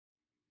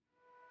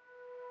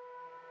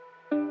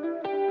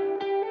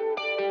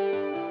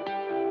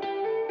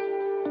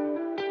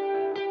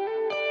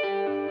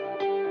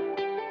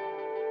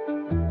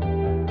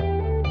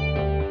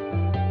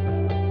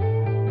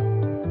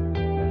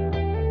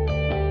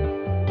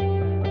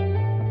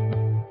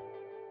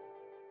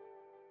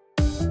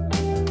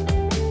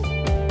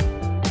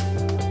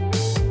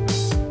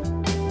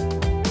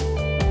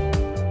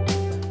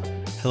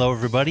Hello,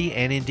 everybody,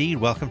 and indeed,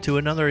 welcome to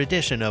another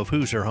edition of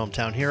Who's Your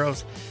Hometown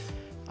Heroes.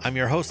 I'm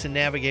your host and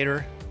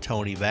navigator,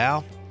 Tony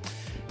Val,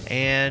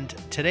 and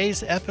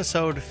today's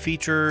episode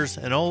features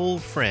an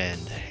old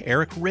friend.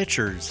 Eric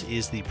Richards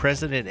is the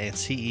president and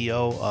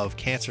CEO of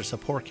Cancer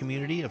Support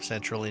Community of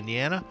Central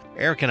Indiana.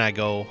 Eric and I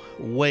go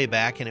way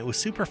back, and it was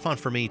super fun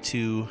for me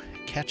to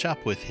catch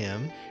up with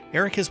him.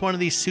 Eric is one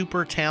of these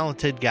super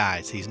talented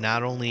guys. He's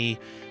not only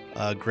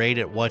great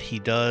at what he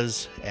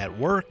does at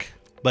work,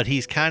 but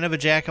he's kind of a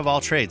jack of all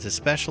trades.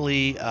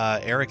 Especially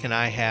Eric and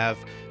I have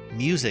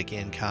music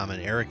in common.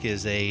 Eric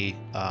is a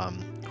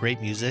great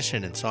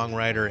musician and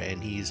songwriter,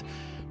 and he's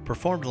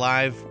performed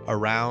live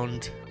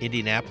around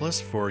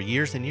Indianapolis for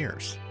years and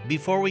years.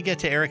 Before we get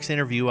to Eric's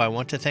interview, I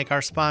want to thank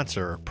our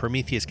sponsor.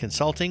 Prometheus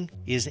Consulting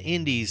is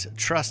Indy's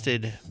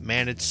trusted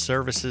managed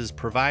services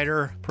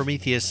provider.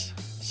 Prometheus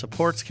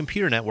supports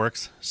computer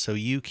networks so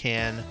you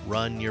can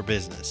run your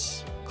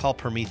business. Call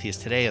Prometheus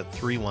today at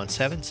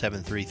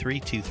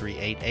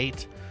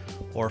 317-733-2388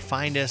 or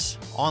find us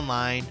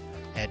online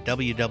at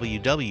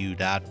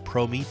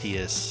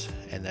www.prometheus,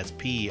 and that's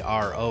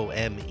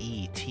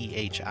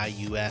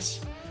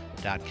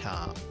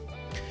PROMETHIUS.com.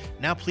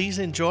 Now please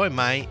enjoy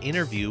my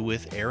interview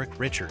with Eric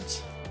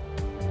Richards.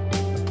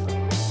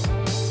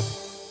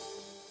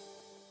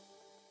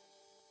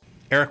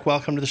 Eric,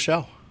 welcome to the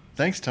show.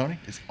 Thanks, Tony.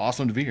 It's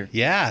awesome to be here.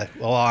 Yeah,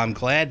 well, I'm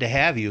glad to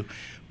have you.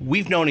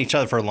 We've known each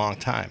other for a long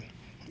time.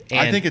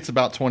 I think it's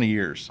about 20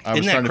 years. I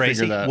was trying to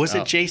crazy? figure that was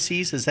out. it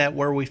JC's? Is that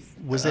where we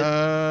was it?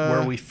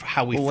 How we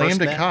first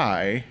Lambda met?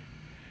 Chi,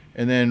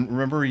 and then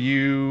remember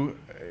you,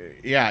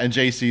 and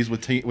JC's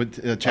with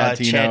Chad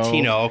Tino. Chad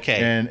Tino,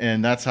 okay.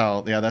 And that's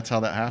how that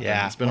happened.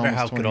 Yeah, It's been wonder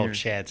almost how 20 good old years.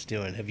 Chad's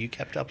doing. Have you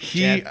kept up with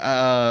He Chad?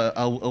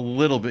 a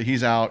little bit.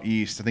 He's out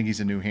east. I think he's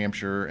in New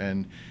Hampshire,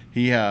 and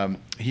he had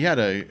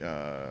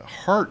a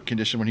heart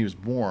condition when he was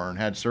born.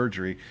 Had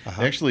surgery.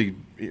 Actually,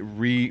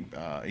 he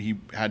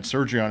had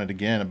surgery on it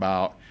again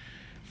about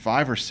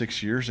 5 or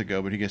 6 years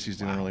ago, but I guess he's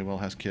doing really well.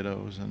 Has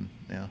kiddos, and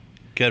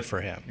Good for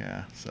him.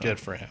 yeah. So Good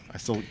for him. I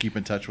still keep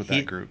in touch with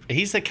that group.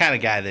 He's the kind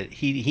of guy that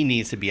he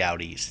needs to be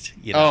out east.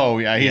 You know? Oh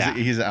yeah,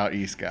 he's an out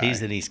east guy.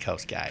 He's an East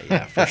Coast guy,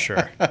 yeah, for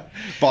sure.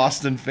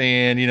 Boston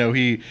fan.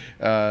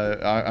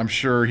 I'm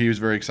sure he was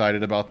very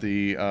excited about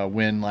the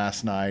win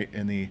last night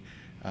in the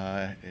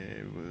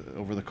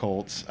over the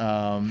Colts,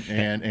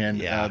 and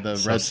the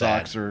so Red sad.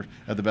 Sox are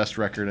at the best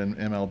record in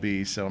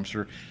MLB. So I'm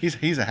sure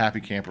he's a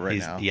happy camper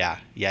now. Yeah.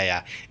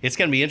 It's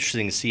going to be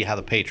interesting to see how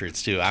the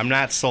Patriots do. I'm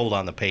not sold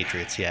on the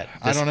Patriots yet.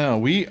 I don't know.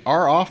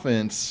 Our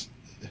offense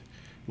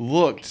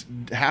looked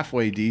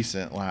halfway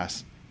decent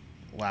last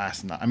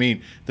night. I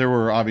mean, there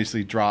were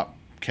obviously drop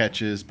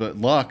catches, but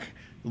Luck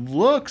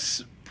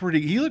looks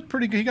pretty. He looked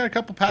pretty good. He got a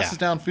couple passes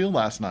downfield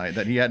last night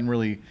that he hadn't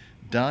really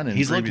done.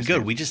 He's looking good.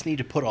 games. We just need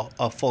to put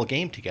a full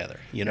game together.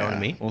 You know what I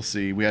mean? We'll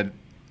see. We had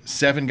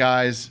 7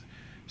 guys,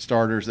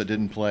 starters that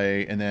didn't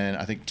play, and then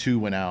I think 2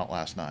 went out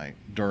last night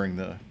during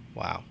the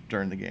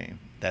game.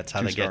 That's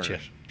how 2 they get you.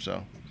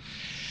 So,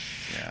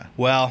 yeah.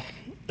 Well,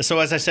 so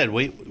as I said,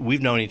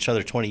 we've known each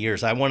other 20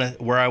 years.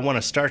 Where I want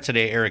to start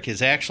today, Eric,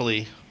 is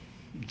actually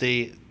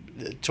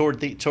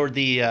toward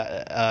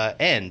the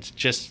end.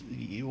 Just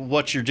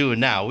what you're doing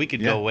now. We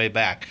could go way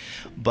back,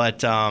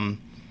 but so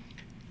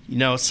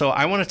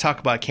I want to talk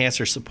about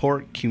Cancer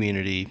Support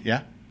Community.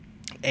 Yeah.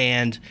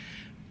 And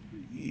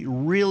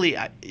really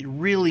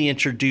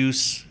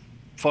introduce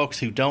folks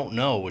who don't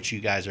know what you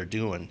guys are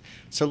doing.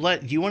 So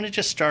you want to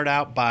just start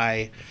out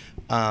by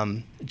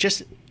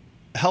just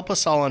help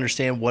us all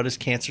understand, what does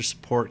Cancer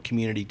Support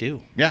Community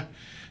do? Yeah.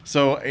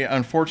 So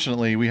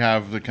unfortunately, we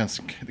have the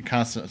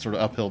constant sort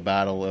of uphill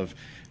battle of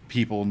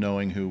people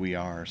knowing who we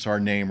are. So our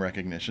name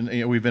recognition.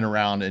 We've been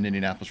around in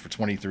Indianapolis for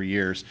 23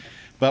 years,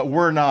 but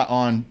we're not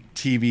on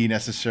TV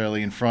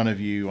necessarily in front of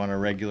you on a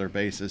regular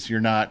basis.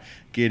 You're not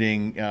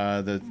getting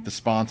the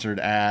sponsored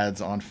ads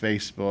on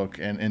Facebook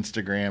and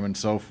Instagram and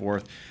so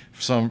forth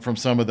from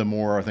some of the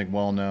more, I think,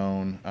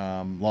 well-known,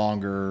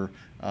 longer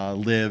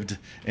lived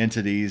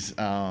entities,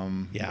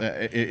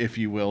 if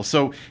you will.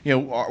 So,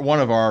 one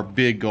of our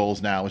big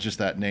goals now is just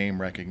that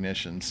name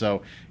recognition.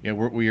 So,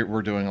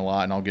 we're doing a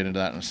lot, and I'll get into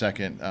that in a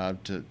second,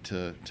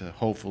 to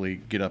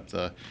hopefully get up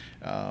the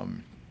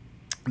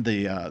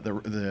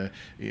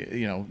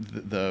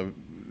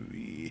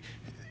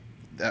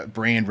that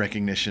brand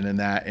recognition and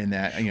that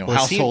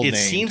household name. It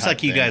seems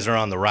like you guys are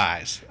on the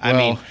rise. I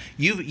mean,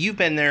 you've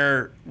been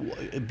there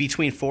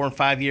between 4 and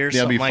 5 years.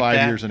 Yeah, it'll be something 5 like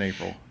that. years in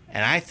April.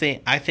 And I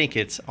think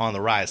it's on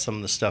the rise, some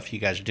of the stuff you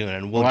guys are doing,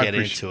 and we'll get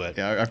into it.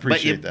 Yeah, I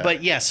appreciate that.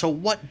 But yeah, so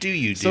what do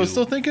you do?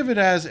 So think of it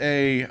as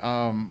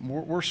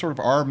we're sort of,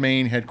 our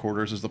main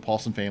headquarters is the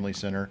Paulson Family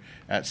Center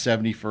at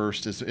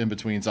 71st, is in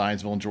between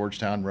Zionsville and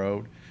Georgetown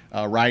Road,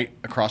 right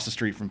across the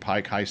street from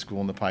Pike High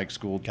School in the Pike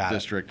School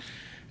District.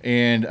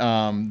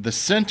 And the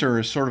center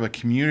is sort of a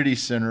community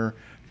center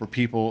for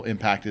people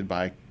impacted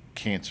by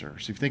cancer.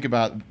 So if you think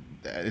about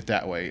it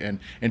that way, and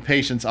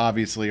patients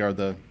obviously are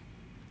the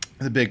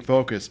big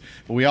focus,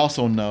 but we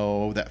also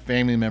know that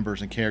family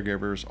members and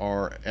caregivers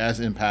are as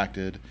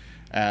impacted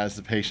as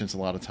the patients a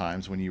lot of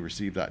times when you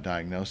receive that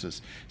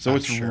diagnosis. So I'm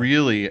it's sure.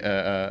 really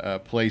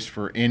a place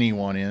for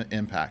anyone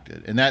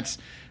impacted, and that's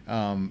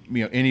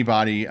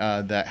anybody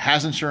that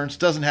has insurance,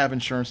 doesn't have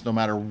insurance, no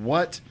matter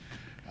what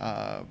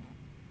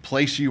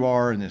place you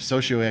are in the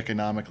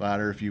socioeconomic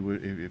ladder,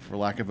 if for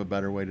lack of a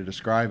better way to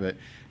describe it,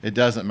 it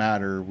doesn't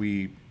matter.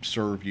 We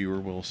serve you or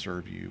will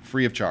serve you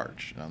free of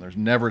charge. There's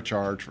never a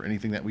charge for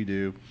anything that we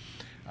do.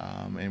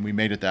 And we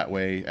made it that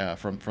way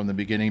from the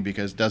beginning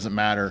because it doesn't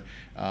matter.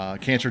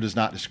 Cancer does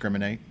not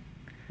discriminate.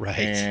 Right.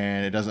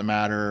 And it doesn't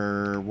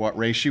matter what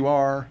race you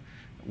are,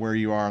 where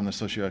you are on the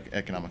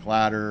socioeconomic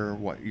ladder,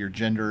 what your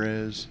gender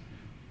is.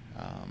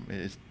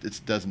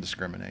 It doesn't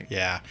discriminate.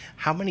 Yeah.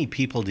 How many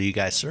people do you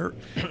guys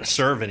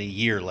serve in a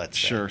year, let's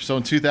say? Sure. So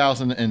in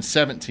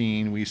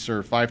 2017, we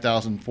served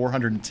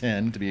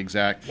 5,410 to be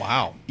exact.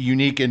 Wow.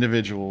 Unique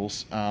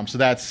individuals. So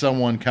that's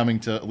someone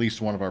coming to at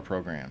least one of our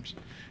programs.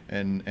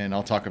 And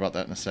I'll talk about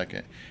that in a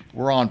second.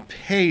 We're on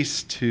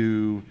pace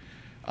to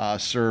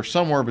serve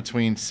somewhere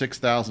between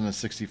 6,000 and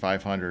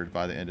 6,500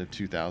 by the end of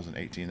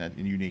 2018. That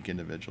unique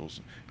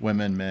individuals,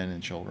 women, men,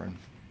 and children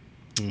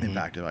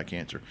impacted by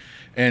cancer.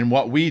 And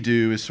what we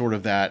do is sort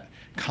of that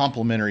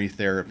complementary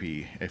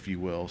therapy, if you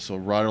will. So it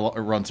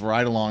runs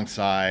right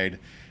alongside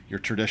your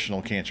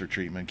traditional cancer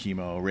treatment,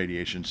 chemo,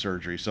 radiation,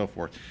 surgery, so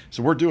forth.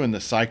 So we're doing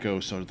the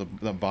so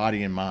the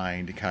body and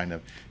mind kind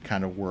of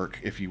work,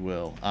 if you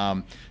will.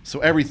 So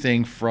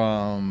everything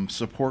from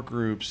support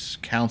groups,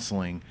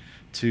 counseling,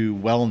 to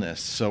wellness.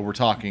 So we're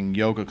talking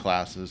yoga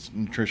classes,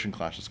 nutrition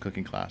classes,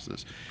 cooking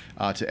classes,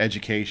 to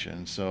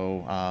education. So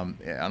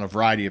on a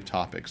variety of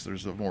topics,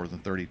 there's more than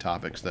 30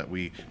 topics that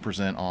we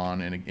present on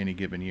in any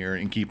given year,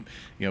 and keep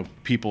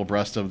people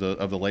abreast of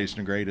the latest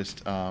and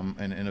greatest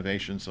and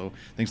innovation. So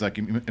things like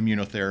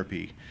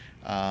immunotherapy,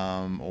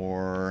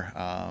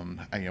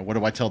 what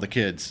do I tell the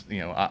kids?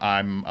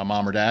 I'm a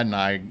mom or dad, and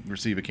I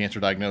receive a cancer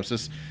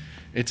diagnosis.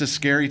 It's a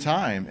scary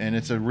time, and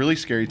it's a really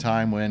scary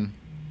time when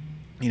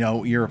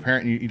you're a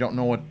parent, you don't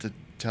know what to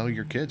tell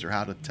your kids or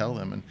how to tell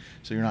them, and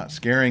so you're not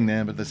scaring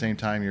them, but at the same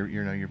time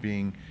you're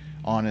being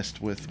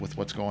honest with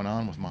what's going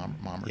on with mom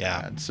or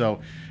dad. So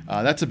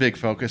that's a big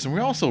focus, and we're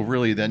also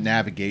really the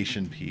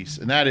navigation piece,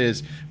 and that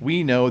is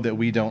we know that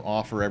we don't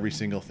offer every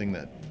single thing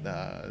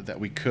that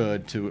we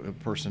could to a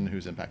person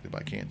who's impacted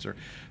by cancer,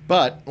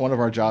 but one of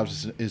our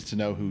jobs is to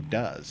know who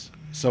does.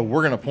 So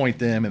we're going to point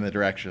them in the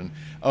direction.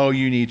 Oh,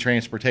 you need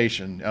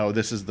transportation. Oh,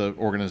 this is the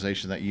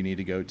organization that you need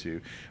to go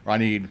to. Or I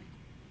need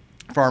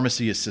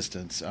pharmacy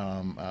assistance,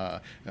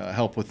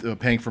 help with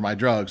paying for my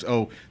drugs.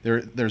 Oh,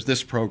 there's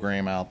this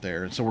program out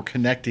there, and so we're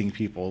connecting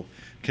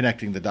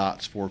the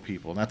dots for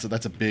people, and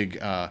that's a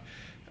big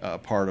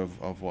part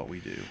of what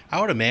we do.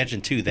 I would imagine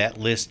too that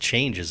list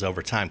changes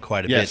over time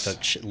quite a Yes.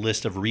 bit. The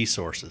list of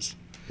resources.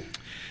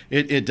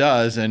 It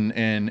does,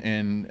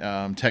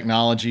 and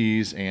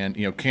technologies,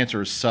 and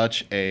cancer is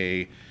such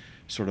a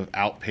sort of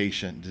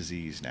outpatient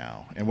disease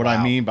now, and what Wow.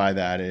 I mean by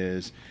that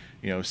is,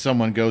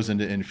 someone goes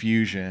into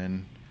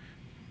infusion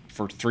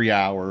for 3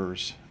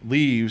 hours,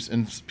 leaves,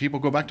 and people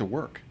go back to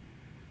work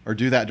or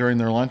do that during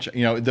their lunch. It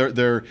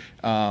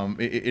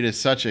is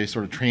such a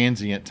sort of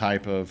transient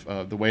type of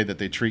the way that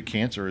they treat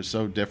cancer is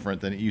so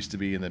different than it used to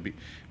be in the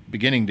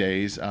beginning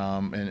days.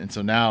 And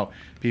so now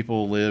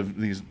people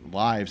live these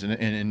lives,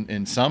 and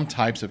in some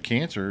types of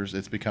cancers,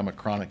 it's become a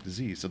chronic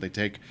disease. So they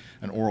take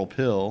an oral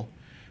pill,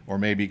 or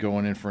maybe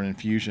going in for an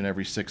infusion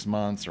every 6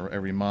 months or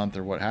every month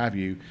or what have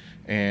you,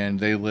 and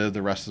they live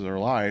the rest of their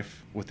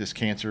life with this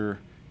cancer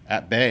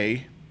at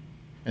bay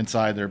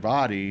inside their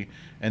body,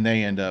 and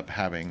they end up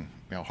having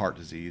heart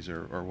disease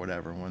or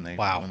whatever when they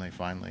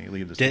finally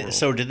leave this world.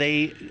 So did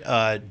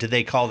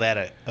they call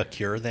that a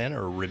cure then,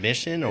 or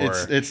remission, or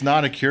it's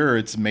not a cure,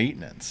 it's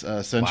maintenance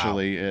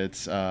essentially.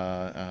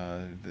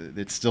 Wow.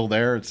 It's still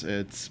there,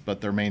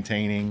 but they're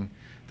maintaining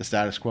the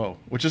status quo,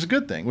 which is a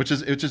good thing, which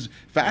is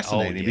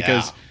fascinating. Oh, yeah.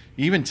 Because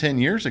even 10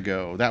 years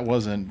ago that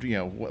wasn't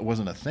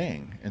a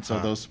thing, and so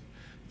those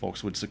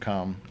folks would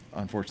succumb,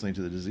 unfortunately,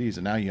 to the disease.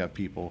 And now you have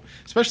people,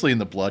 especially in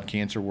the blood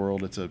cancer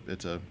world, it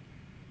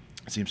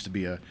seems to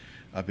be a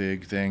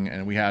big thing.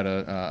 And we had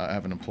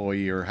had an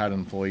employee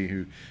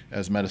who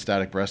has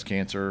metastatic breast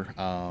cancer,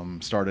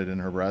 started in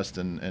her breast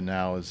and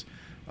now is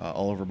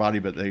all over her body,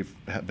 but they've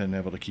been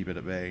able to keep it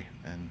at bay.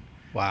 And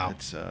wow,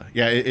 it's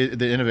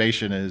the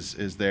innovation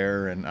is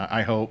there, and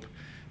I hope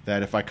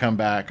that if I come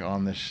back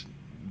on this,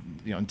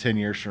 in 10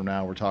 years from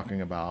now, we're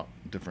talking about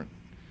different.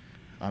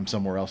 I'm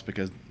somewhere else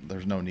because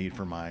there's no need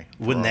for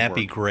Wouldn't that work.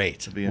 be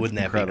great? Wouldn't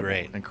that be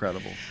great?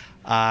 Incredible.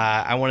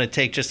 I want to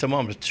take just a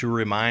moment to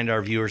remind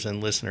our viewers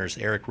and listeners,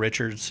 Eric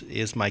Richards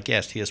is my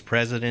guest. He is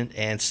president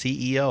and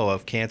CEO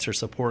of Cancer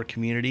Support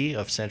Community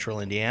of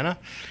Central Indiana.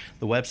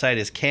 The website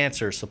is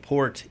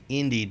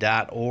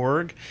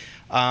cancersupportindy.org.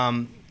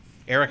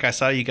 Eric, I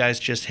saw you guys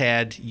just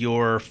had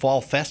your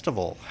fall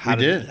festival. How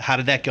did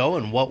that go,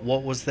 and what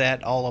was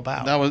that all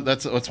about?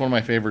 That's one of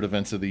my favorite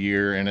events of the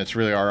year, and it's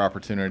really our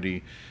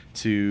opportunity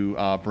to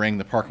bring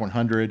the Park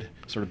 100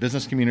 sort of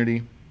business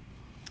community,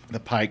 the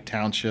Pike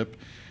Township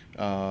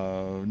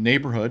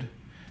neighborhood,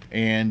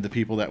 and the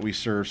people that we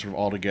serve sort of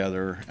all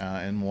together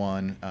in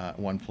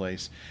one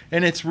place.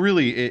 And it's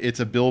really it's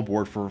a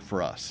billboard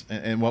for us.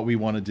 And what we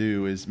want to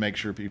do is make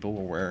sure people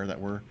are aware that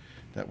we're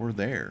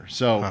there.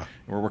 So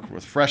we're working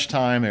with Fresh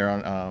Time. They're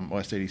on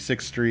West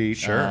 86th Street.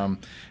 Sure.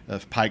 The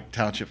Pike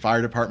Township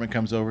Fire Department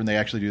comes over and they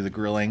actually do the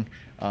grilling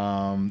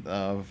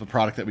of the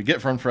product that we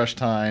get from Fresh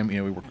Time.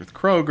 We work with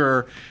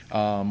Kroger.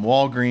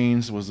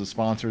 Walgreens was the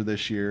sponsor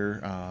this year.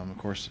 Of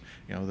course,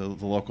 the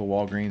local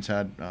Walgreens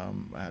had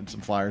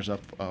some flyers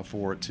up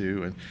for it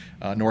too,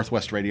 and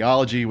Northwest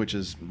Radiology, which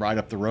is right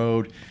up the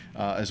road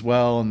as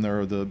well, and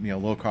they're the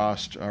low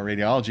cost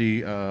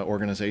radiology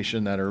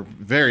organization that are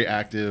very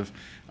active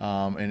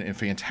and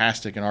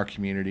fantastic in our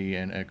community,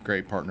 and a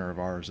great partner of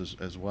ours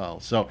as well.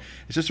 So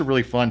it's just a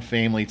really fun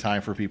family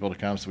time for people to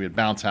come. So we had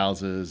bounce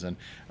houses and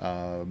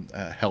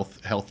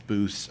health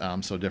booths.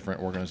 So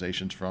different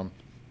organizations from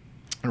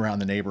around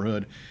the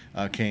neighborhood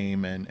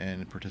came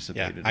and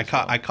participated.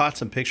 Yeah, I caught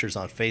some pictures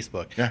on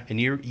Facebook, and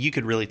you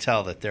could really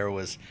tell that there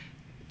was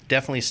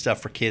definitely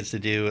stuff for kids to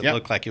do. It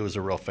looked like it was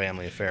a real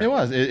family affair. It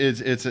was.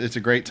 It's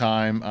a great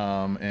time,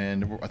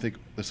 and I think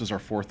this is our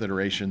 4th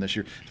iteration this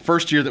year.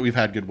 First year that we've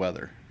had good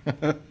weather.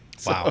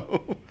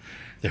 Wow.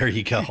 There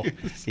you go.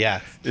 Yeah,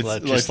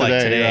 it's just like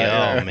today.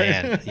 Yeah. Oh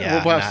man,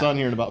 yeah. We'll have sun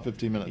here in about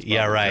 15 minutes.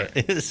 Yeah,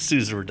 right. As soon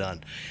as we're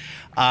done.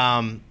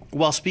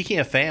 Well, speaking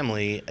of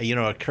family, it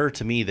occurred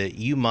to me that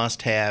you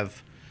must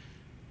have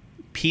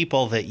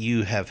people that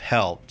you have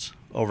helped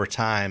over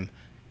time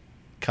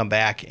come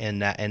back, and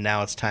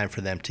now it's time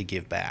for them to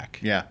give back.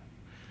 Yeah,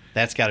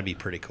 that's got to be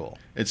pretty cool.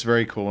 It's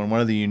very cool, and one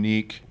of the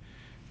unique,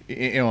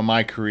 in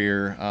my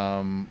career,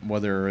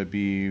 whether it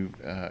be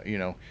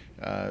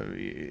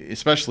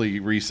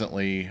especially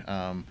recently,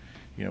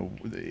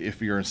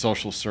 if you're in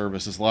social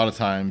services, a lot of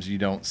times you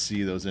don't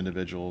see those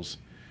individuals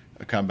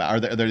come back, or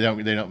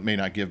they may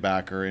not give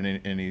back or in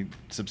any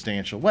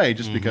substantial way,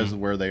 just because of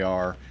where they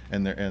are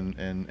in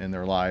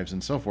their lives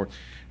and so forth.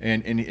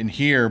 And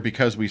here,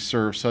 because we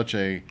serve such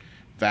a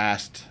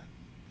vast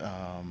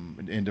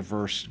and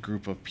diverse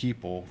group of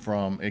people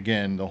from,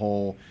 again, the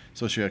whole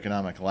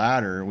socioeconomic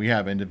ladder, we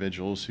have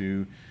individuals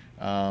who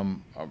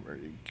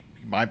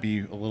might be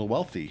a little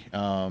wealthy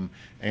and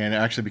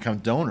actually become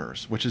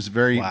donors, which is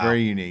very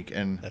very unique.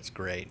 And that's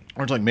great.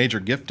 Or it's like major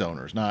gift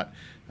donors, not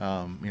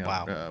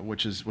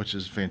which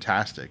is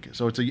fantastic.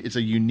 So it's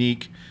a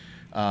unique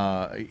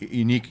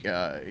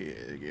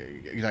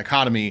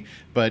dichotomy,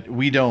 but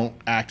we don't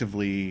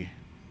actively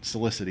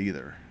solicit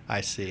either.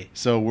 I see.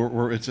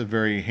 So it's a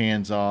very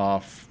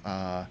hands-off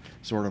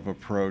sort of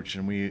approach,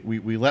 and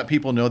we let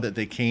people know that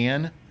they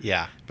can.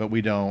 Yeah. But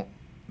we don't.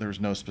 There's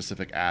no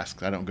specific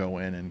asks. I don't go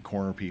in and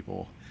corner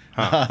people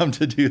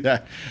to do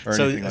that or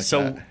anything like that.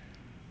 So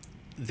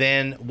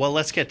then,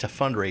 let's get to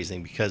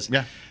fundraising, because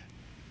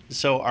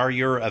so are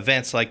your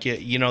events like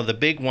the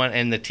big one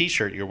and the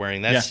T-shirt you're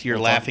wearing? That's your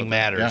Laughing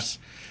Matters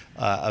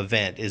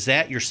event. Is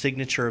that your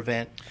signature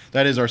event?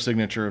 That is our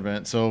signature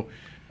event. So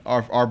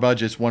our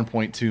budget's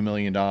 $1.2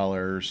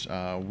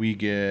 million. We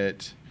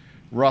get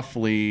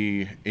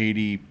roughly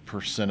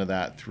 80% of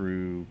that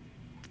through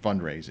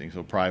fundraising,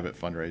 so private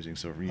fundraising,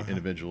 so for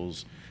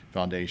individuals,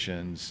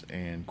 foundations,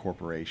 and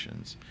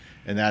corporations.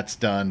 And that's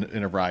done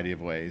in a variety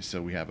of ways.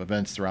 So we have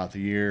events throughout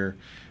the year.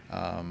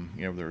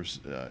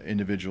 There's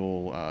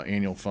individual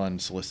annual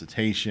fund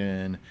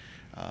solicitation,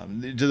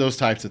 those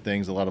types of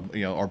things. A lot of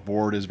our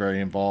board is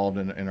very involved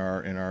in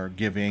our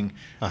giving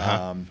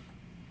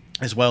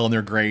as well, and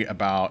they're great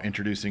about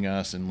introducing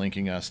us and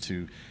linking us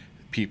to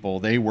people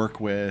they work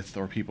with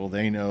or people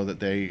they know that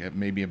they have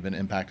been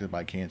impacted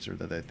by cancer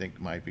that they think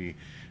might be,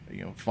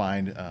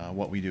 find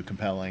what we do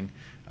compelling.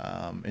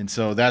 And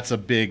so that's a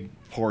big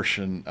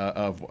portion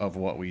of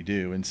what we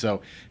do. And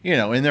so,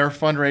 and their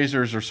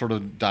fundraisers are sort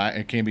of,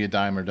 it can be a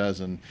dime or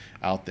dozen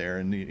out there.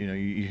 And,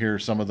 you hear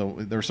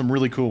there's some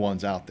really cool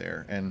ones out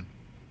there. And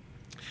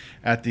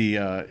at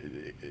the,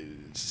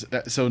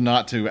 so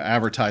not to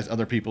advertise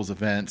other people's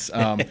events,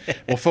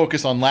 we'll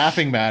focus on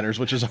Laughing Matters,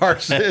 which is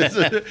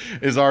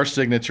our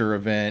signature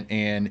event,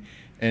 and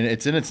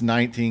it's in its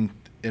 19th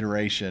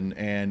iteration,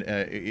 and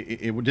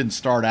it didn't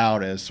start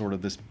out as sort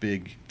of this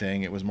big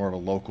thing. It was more of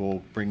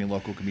a bringing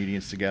local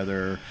comedians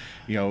together.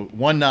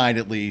 One night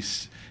at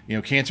least.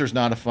 Cancer's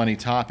not a funny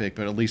topic,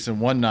 but at least in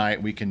one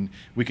night we can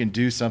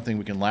do something.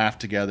 We can laugh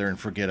together and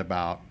forget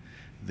about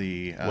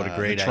the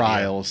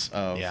trials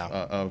of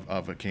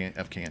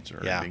cancer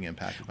and being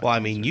impacted by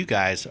cancer. You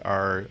guys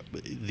are,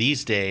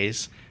 these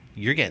days,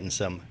 you're getting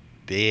some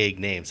big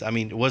names.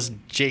 Was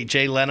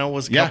Jay Leno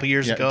was a couple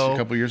years ago? A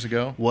couple years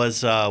ago.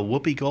 Was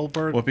Whoopi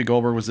Goldberg? Whoopi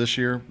Goldberg was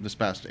this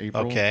past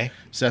April. Okay.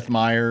 Seth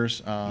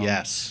Meyers.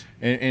 Yes.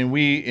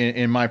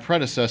 And my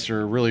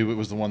predecessor really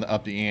was the one that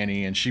upped the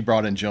ante, and she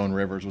brought in Joan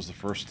Rivers, was the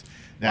first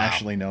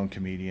nationally known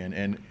comedian,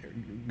 and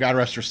God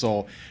rest her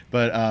soul.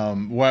 But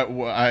what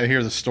I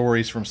hear the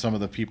stories from some of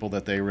the people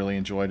that they really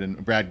enjoyed,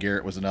 and Brad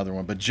Garrett was another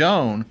one. But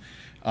Joan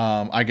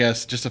I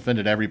guess just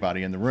offended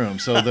everybody in the room.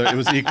 So it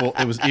was equal.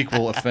 It was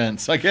equal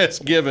offense, I guess,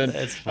 given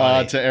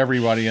to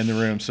everybody in the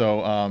room.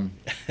 So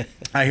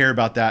I hear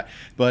about that,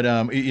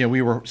 but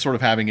we were sort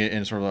of having it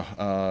in sort of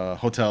a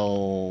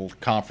hotel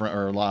conference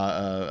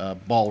or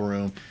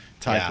ballroom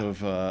type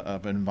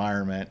of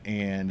environment,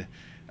 and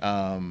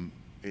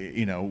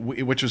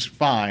which was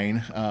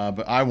fine.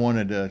 But I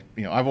wanted to,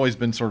 I've always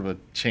been sort of a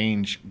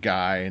change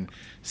guy, and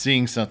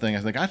seeing something, I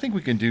was like, I think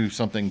we can do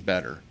something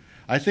better.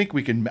 I think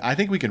we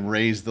can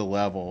raise the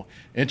level,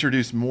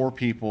 introduce more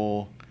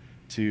people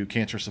to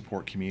cancer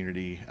support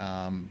community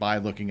by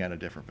looking at a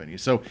different venue.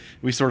 So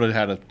we sort of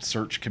had a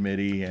search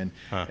committee and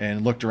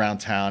looked around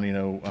town.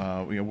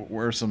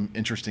 Where are some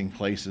interesting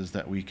places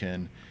that we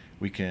can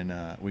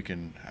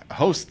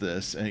host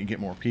this and get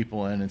more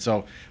people in. And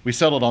so we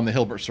settled on the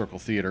Hilbert Circle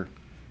Theater,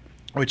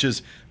 which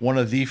is one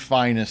of the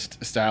finest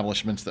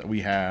establishments that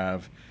we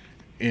have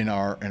in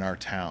our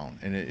town,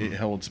 and it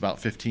holds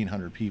about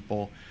 1,500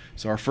 people.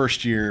 So our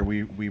first year,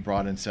 we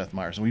brought in Seth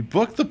Meyers, and we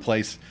booked the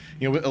place.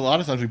 A lot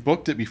of times we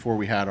booked it before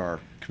we had our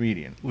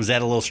comedian. Was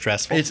that a little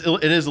stressful?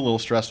 It is a little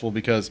stressful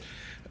because,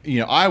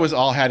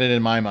 I had it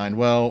in my mind.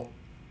 Well,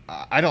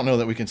 I don't know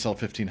that we can sell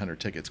 1,500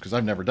 tickets because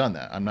I've never done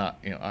that. I'm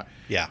not,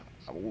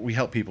 we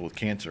help people with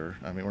cancer.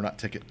 I mean, we're not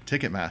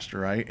Ticketmaster,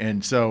 right?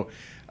 And so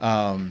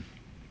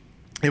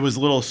it was a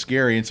little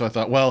scary. And so I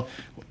thought, well,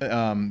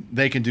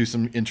 they can do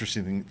some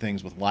interesting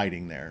things with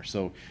lighting there.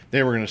 So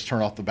they were going to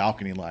turn off the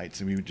balcony lights,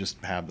 and we would just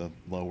have the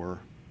lower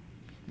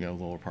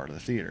part of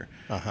the theater.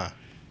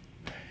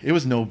 It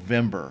was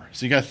November.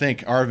 So you got to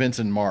think, our event's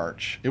in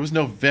March. It was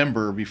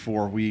November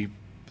before we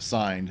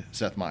signed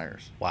Seth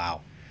Meyers.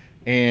 Wow.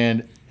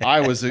 And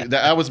that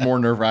was more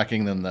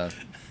nerve-wracking than the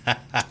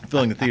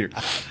filling the theater.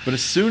 But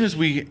as soon as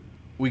we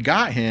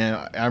got him,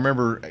 I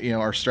remember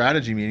our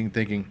strategy meeting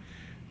thinking,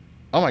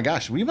 oh my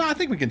gosh, I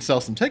think we can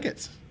sell some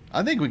tickets.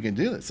 I think we can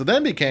do this. So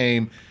then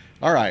became,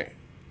 all right,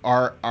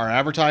 our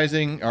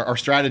advertising, our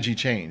strategy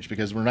changed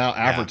because we're now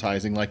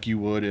advertising like you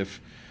would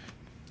if.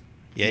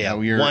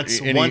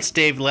 Once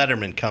Dave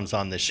Letterman comes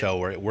on the show,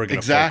 we're going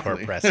to full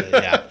court press it.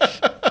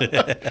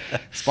 Yeah.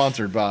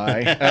 Sponsored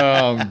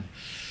by.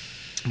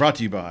 Brought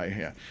to you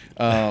by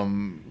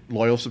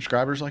loyal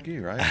subscribers like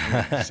you, right?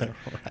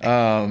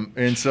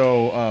 And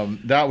so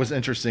that was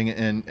interesting,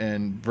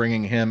 and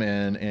bringing him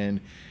in, and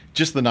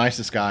just the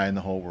nicest guy in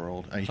the whole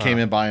world. He came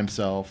in by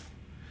himself.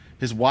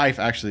 His wife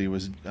actually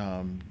was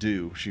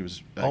due. She was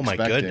expecting. Oh my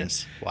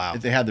goodness! Wow.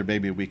 They had their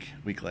baby a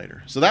week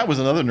later. So that was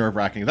another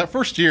nerve-wracking. That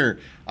first year,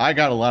 I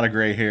got a lot of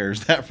gray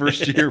hairs. That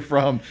first year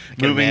from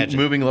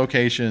moving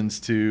locations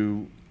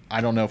to. I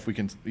don't know if we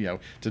can,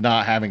 to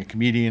not having a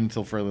comedian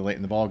until fairly late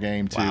in the ball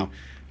game. To,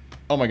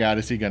 oh my God,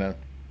 is he gonna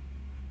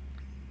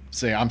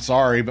say I'm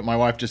sorry, but my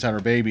wife just had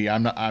her baby.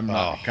 I'm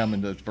not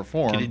coming to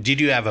perform.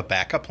 Did you have a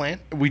backup plan?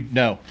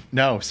 No.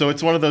 So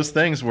it's one of those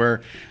things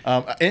where,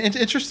 and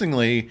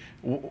interestingly,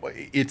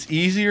 it's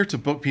easier to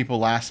book people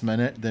last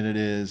minute than it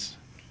is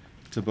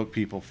to book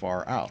people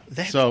far out.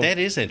 That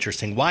is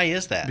interesting. Why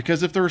is that?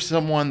 Because if there's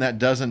someone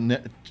that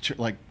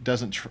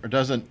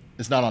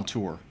is not on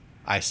tour.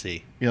 I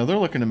see. They're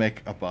looking to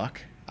make a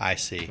buck. I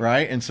see.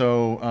 Right, and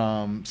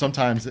so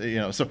sometimes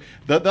so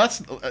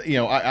that's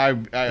I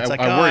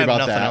worry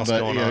about that,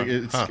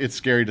 but it's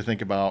scary to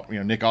think about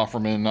Nick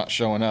Offerman not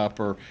showing up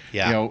or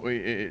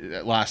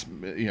last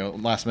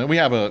minute. We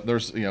have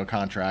there's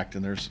contract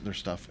and there's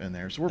stuff in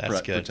there, so we're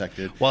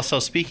protected. Well, so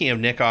speaking of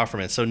Nick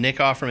Offerman, Nick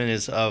Offerman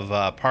is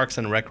of Parks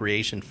and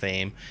Recreation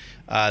fame.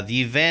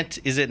 The event,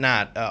 is it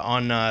not,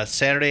 on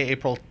Saturday,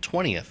 April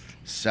 20th?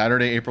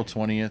 Saturday, April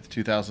 20th,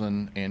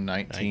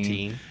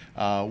 2019.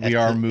 We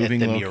are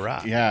moving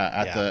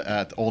at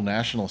the Old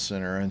National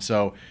Center, and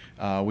so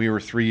we were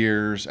 3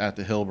 years at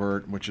the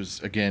Hilbert, which is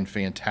again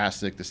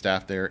fantastic. The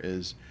staff there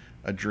is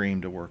a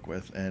dream to work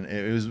with, and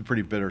it was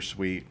pretty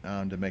bittersweet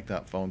to make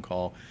that phone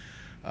call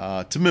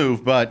to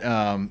move. But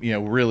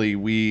really,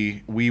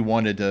 we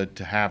wanted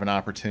to have an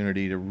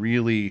opportunity to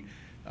really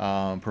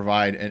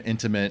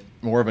provide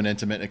more of an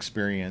intimate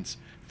experience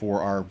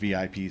for our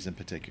VIPs in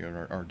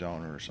particular, our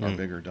donors, our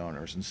bigger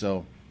donors. And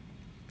so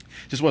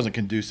just wasn't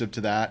conducive to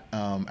that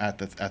at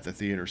the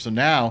theater. So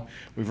now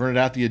we've rented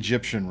out the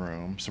Egyptian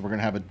room. So we're going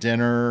to have a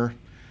dinner,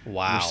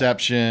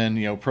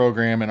 reception,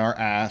 program, and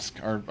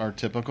our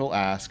typical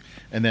ask,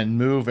 and then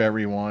move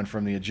everyone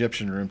from the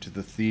Egyptian room to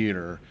the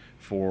theater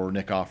for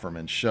Nick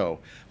Offerman's show.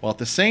 Well, at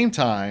the same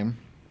time,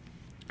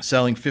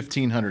 selling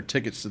 1,500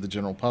 tickets to the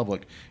general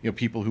public,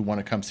 people who want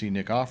to come see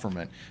Nick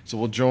Offerman. So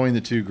we'll join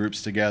the two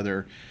groups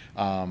together,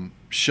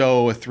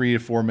 show a 3 to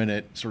 4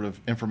 minute sort of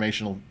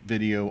informational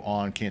video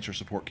on cancer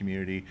support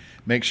community,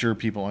 make sure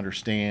people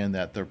understand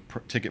that the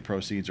ticket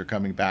proceeds are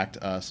coming back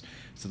to us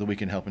so that we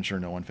can help ensure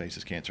no one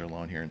faces cancer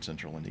alone here in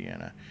Central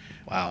Indiana.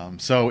 Wow.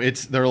 So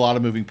there are a lot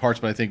of moving parts,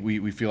 but I think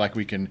we feel like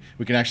we can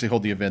actually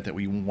hold the event that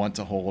we want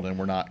to hold, and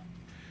we're not,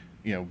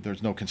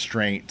 there's no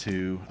constraint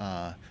to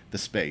the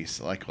space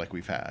like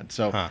we've had.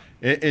 So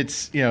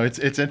it's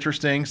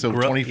interesting. So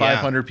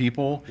 2,500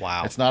 people.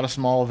 Wow. It's not a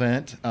small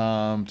event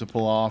to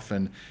pull off,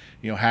 and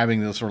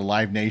having the sort of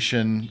Live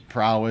Nation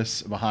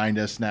prowess behind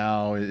us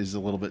now is a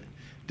little bit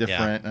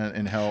different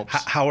and helps.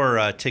 How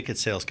are ticket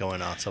sales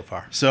going on so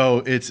far?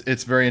 So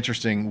it's very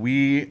interesting.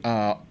 We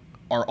are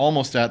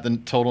almost at the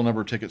total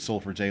number of tickets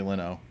sold for Jay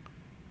Leno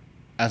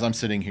as I'm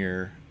sitting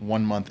here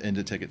 1 month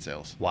into ticket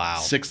sales. Wow.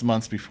 6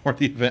 months before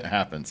the event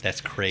happens.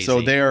 That's crazy. So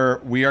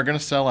we are going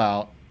to sell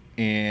out,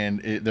 and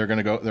they're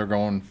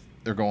going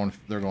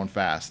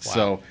fast. Wow.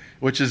 So,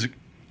 which is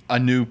a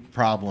new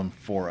problem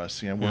for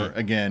us. We're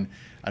again,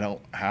 I don't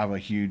have a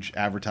huge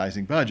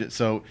advertising budget.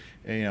 So,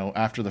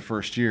 after the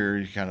first year,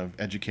 you're kind of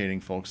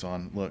educating folks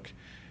on, look,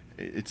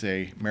 it's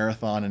a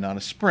marathon and not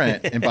a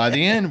sprint. And by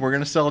the end, we're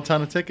going to sell a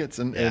ton of tickets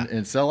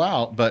and sell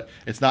out, but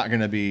it's not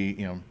going to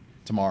be,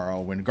 tomorrow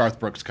when Garth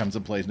Brooks comes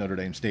and plays Notre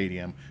Dame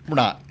Stadium. We're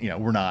not,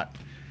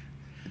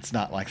 it's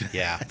not like that.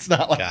 Yeah. It's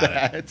not like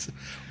that.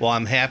 Well,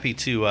 I'm happy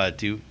to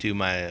do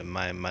my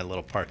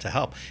little part to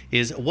help.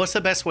 What's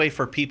the best way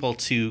for people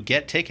to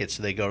get tickets?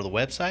 Do they go to the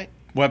website?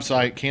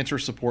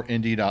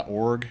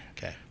 CancerSupportIndy.org.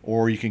 Okay.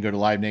 Or you can go to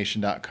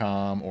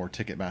LiveNation.com or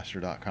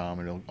Ticketmaster.com,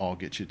 and it'll all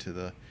get you to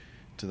the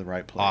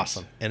right place.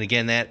 Awesome. And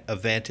again, that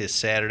event is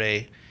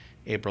Saturday,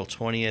 April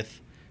 20th.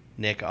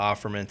 Nick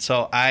Offerman.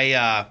 So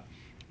I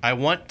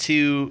want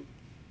to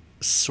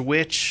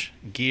switch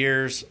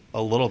gears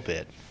a little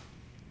bit,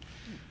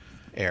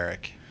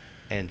 Eric.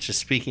 And just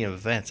speaking of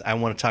events, I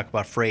want to talk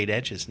about Frayed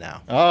Edges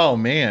now. Oh,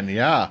 man,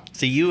 yeah.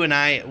 So you and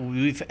I,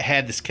 we've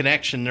had this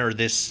connection or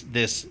this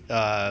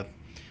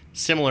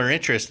similar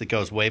interest that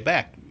goes way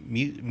back,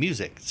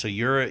 music. So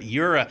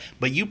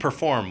but you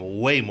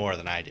perform way more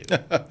than I do.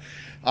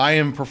 I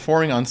am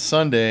performing on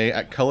Sunday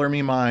at Color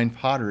Me Mine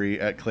Pottery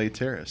at Clay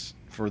Terrace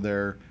for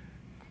their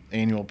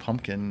annual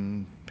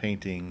pumpkin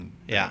painting.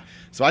 Yeah.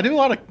 So I do a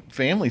lot of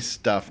family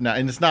stuff now,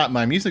 and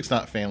my music's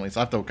not family.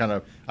 So I have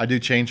to I do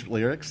change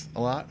lyrics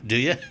a lot. Do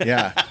you?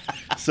 Yeah.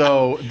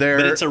 So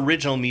but it's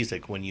original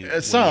music when you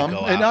some, when you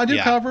go and out. I do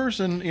covers,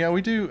 and I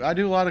do a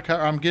lot of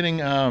cover. I'm getting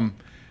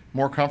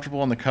more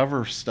comfortable on the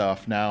cover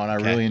stuff now, and I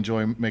really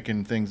enjoy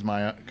making things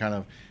my kind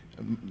of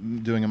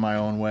doing it my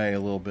own way a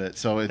little bit.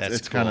 So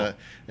it's kind of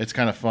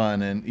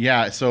fun,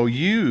 and So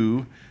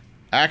you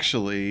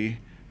actually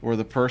were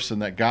the person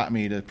that got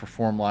me to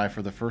perform live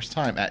for the first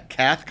time at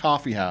Cath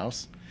Coffee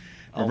House.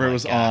 Remember, it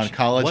was on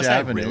College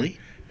Avenue. That really?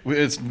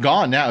 It's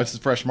gone now. It's the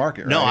Fresh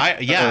Market, right?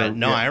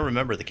 I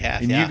remember the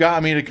Cath. And you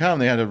got me to come.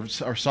 They had a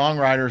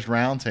songwriters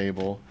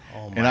roundtable.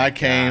 Oh my and I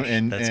came gosh,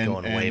 and, that's and,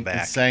 going way and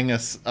back. sang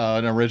us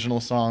an original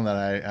song that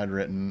I had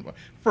written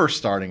first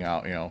starting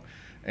out,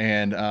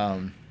 and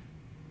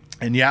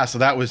so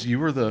that was you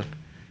were the.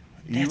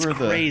 That's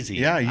crazy.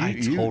 Yeah, I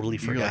totally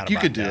forgot you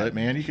could do that. it,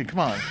 man. You could come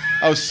on.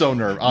 I was so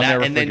nervous. I'll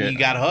never forget. And then you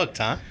got hooked,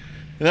 huh?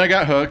 And then I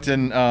got hooked,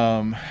 and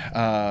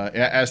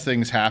as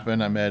things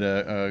happen, I met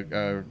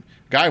a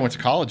guy I went to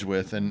college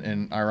with,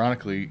 and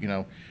ironically,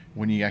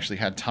 when you actually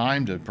had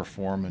time to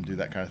perform and do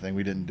that kind of thing,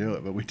 we didn't do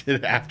it, but we did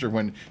it after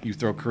when you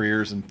throw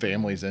careers and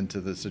families into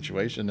the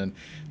situation, and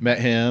met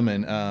him,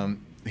 and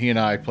he and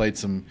I played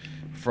some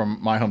from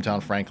my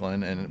hometown,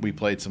 Franklin, and we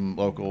played some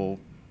local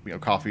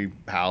coffee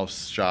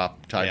house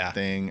shop type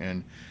thing,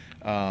 and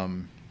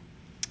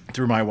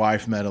through my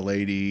wife met a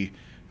lady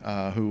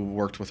who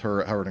worked with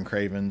her at Howard and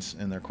Cravens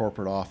in their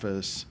corporate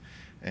office,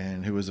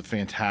 and who was a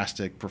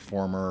fantastic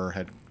performer,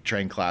 had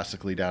trained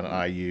classically down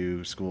at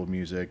IU School of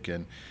Music,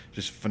 and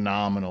just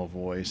phenomenal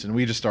voice. And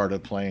we just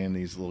started playing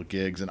these little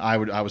gigs, and I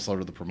was sort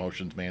of the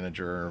promotions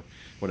manager or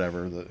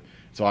whatever,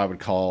 so I would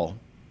call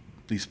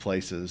these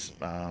places.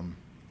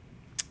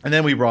 And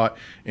then we brought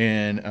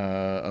in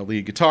a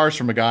lead guitarist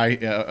from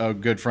a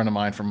good friend of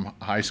mine from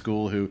high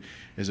school who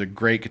is a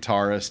great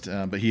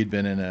guitarist, but he had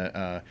been in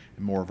a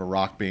more of a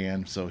rock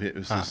band, so it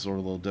was sort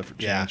of a little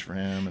different change for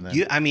him. And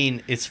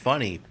then, it's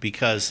funny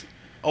because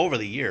over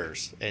the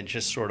years and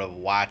just sort of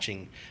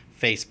watching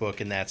Facebook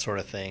and that sort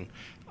of thing,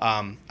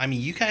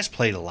 you guys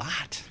played a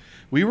lot.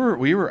 We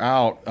were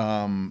out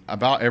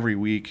about every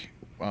week,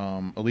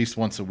 at least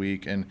once a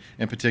week, and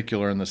in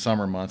particular in the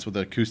summer months with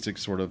the acoustic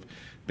sort of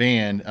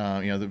band,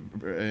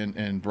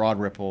 and Broad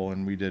Ripple,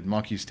 and we did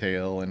Monkey's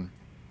Tail, and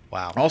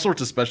all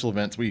sorts of special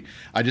events.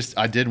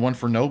 I did one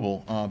for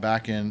Noble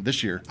back in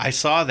this year. I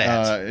saw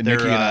that.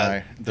 Nikki and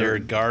I.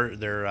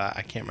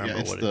 I can't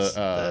remember what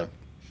it's.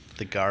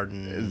 The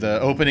garden. The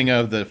opening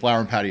of the Flower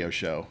and Patio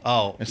show.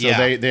 Oh, and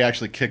so they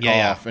actually kick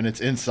off, and it's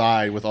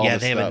inside with all this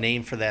stuff. Yeah, they have a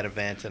name for that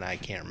event, and I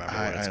can't remember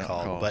what it's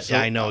called. But so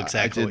I know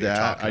exactly what you're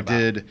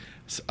talking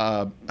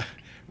about.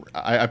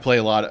 I play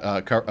a lot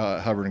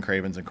Hubbard and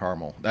Cravens and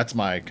Carmel. That's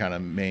my kind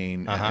of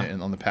main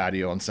on the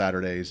patio on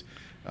Saturdays,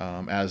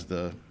 as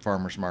the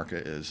farmers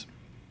market is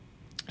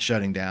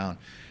shutting down,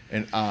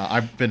 and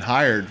I've been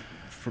hired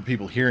for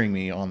people hearing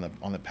me on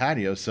the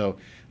patio. So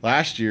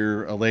last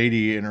year, a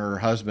lady and her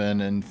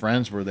husband and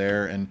friends were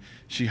there, and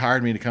she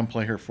hired me to come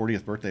play her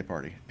 40th birthday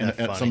party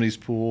at somebody's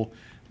pool.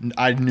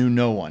 I knew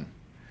no one.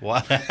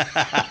 What?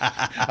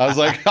 I was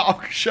like, I'll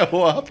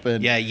show up.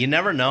 And you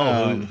never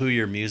know who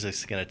your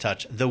music's going to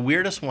touch. The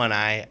weirdest one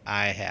I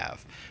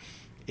have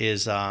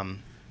is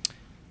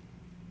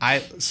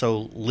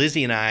So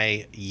Lizzie and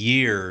I,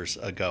 years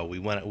ago,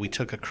 we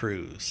took a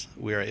cruise.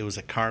 It was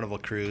a Carnival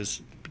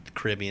cruise,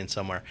 Caribbean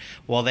somewhere.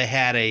 Well, they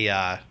had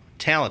a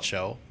talent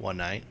show one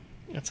night.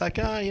 It's like,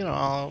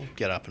 I'll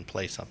get up and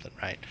play something,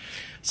 right?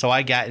 So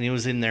and it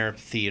was in their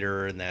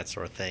theater and that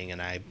sort of thing,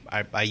 and I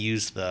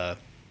used the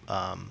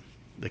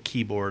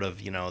keyboard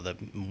of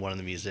one of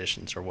the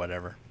musicians or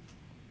whatever,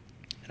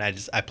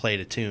 and I played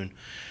a tune.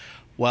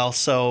 Well,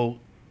 so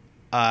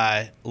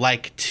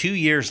like 2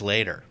 years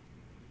later,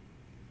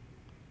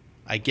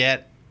 I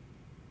can't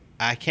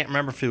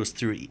remember if it was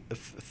through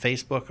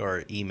Facebook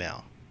or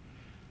email.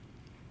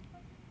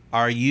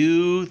 Are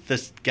you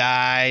the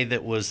guy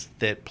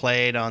that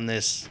played on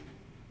this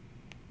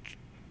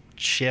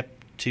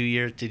ship 2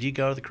 years? Did you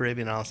go to the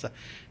Caribbean and all that stuff?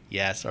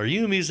 Yes. Are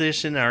you a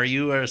musician? Are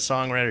you a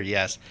songwriter?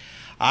 Yes.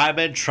 I've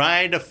been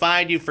trying to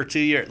find you for 2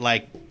 years.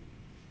 And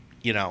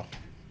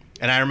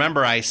I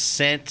remember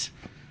it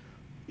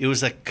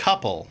was a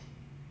couple.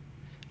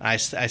 I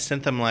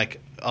sent them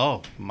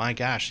oh my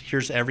gosh,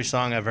 here's every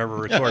song I've ever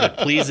recorded.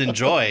 Please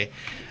enjoy.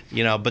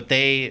 But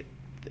they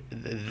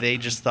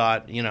just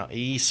thought,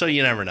 so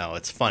you never know.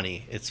 It's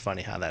funny. It's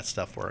funny how that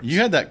stuff works. You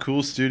had that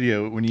cool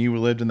studio when you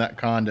lived in that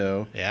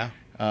condo. Yeah.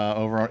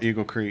 Over on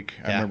Eagle Creek.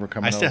 I remember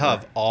coming over. I still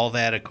have all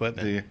that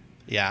equipment. Do you?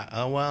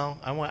 Yeah. Well,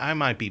 I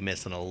might be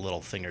missing a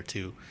little thing or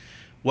two.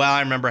 Well,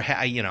 I remember,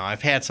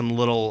 I've had some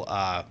little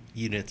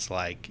units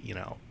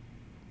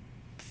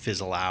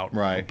fizzle out.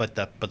 Right. But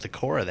the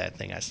core of that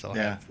thing I still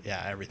have.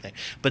 Yeah, everything.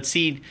 But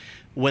see,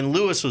 when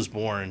Lewis was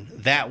born,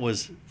 that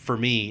was for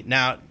me.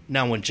 Now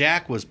when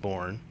Jack was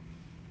born,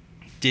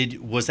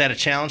 was that a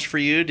challenge for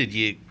you? Did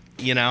you,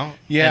 Yeah.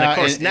 And of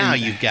course now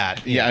you've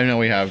got. Yeah, I know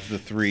we have the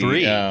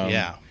three.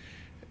 Yeah.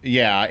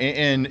 Yeah,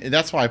 and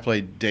that's why I play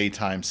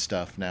daytime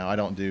stuff now. I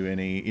don't do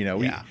any,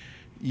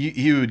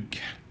 you would,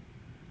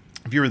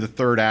 if you were the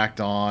third act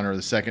on or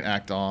the second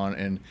act on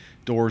and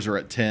doors are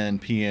at 10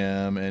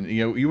 p.m. and,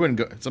 you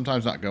wouldn't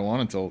sometimes not go on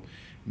until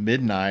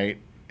midnight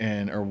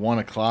or 1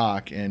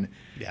 o'clock. And,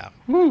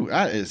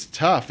 that is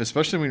tough,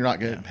 especially when you're not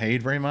getting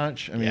paid very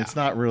much. I mean, it's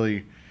not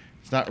really,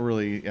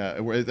 I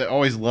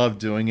always loved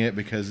doing it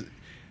because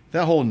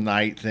that whole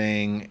night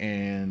thing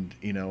and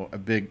a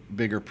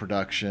bigger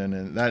production,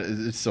 and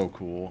it's so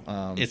cool.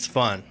 It's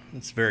fun.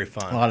 It's very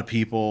fun. A lot of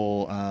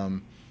people,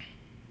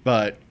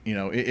 but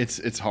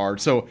it's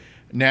hard. So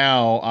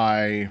now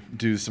I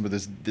do some of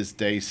this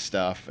day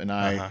stuff, and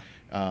I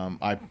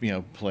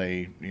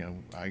play.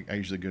 I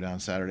usually go down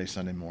Saturday,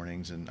 Sunday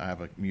mornings, and I have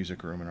a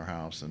music room in our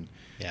house and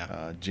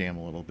jam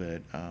a little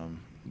bit.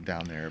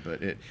 Down there,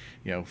 but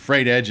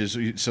Frayed Edges.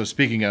 So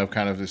speaking of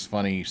kind of this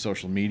funny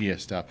social media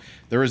stuff,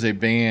 there is a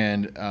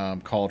band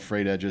called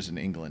Frayed Edges in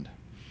England,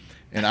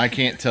 and I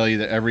can't tell you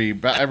that every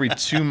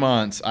 2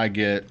 months I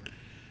get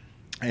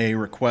a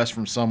request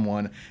from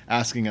someone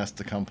asking us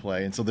to come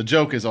play, and so the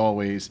joke is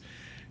always,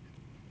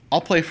 I'll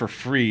play for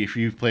free if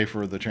you pay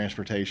for the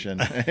transportation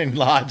and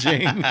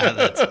lodging.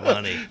 That's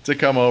funny. To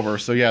come over.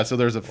 So so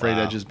there's a Frayed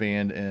Edges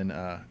band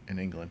in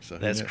England. So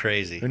that's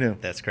crazy. Who knew?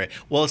 That's great.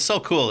 Well, it's so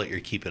cool that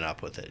you're keeping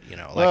up with it.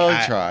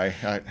 I try.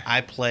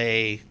 I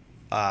play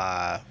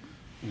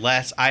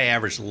less. I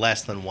average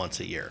less than once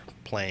a year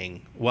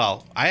playing.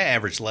 Well, I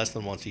average less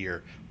than once a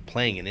year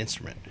playing an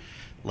instrument,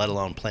 let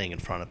alone playing in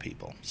front of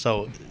people.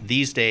 So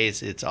these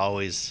days, it's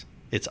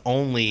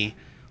only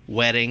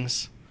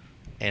weddings.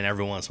 And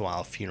every once in a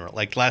while, a funeral.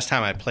 Like last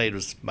time I played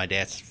was my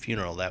dad's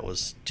funeral. That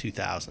was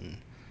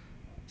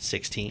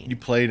 2016. You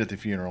played at the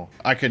funeral.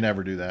 I could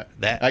never do that.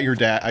 At your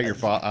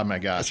father. Oh my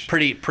gosh. It's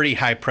pretty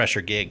high pressure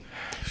gig.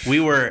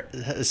 We were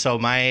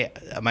my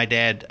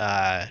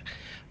dad.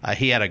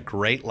 He had a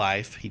great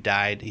life. He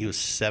died. He was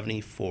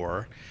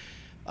 74.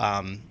 He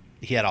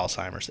had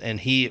Alzheimer's, and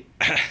the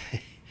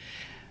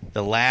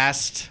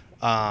last.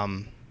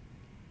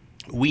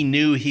 We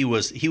knew he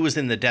was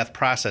in the death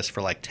process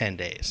for like 10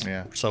 days.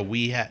 Yeah. So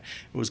it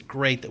was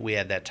great that we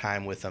had that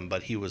time with him,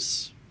 but he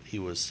was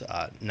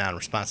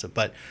non-responsive.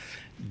 But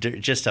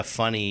just a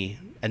funny,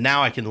 and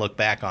now I can look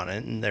back on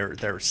it, and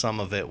there some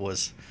of it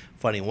was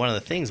funny. One of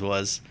the things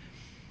was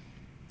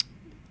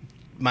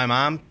my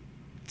mom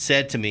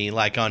said to me,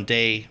 like on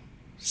day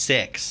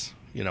 6,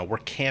 we're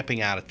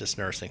camping out at this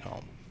nursing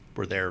home.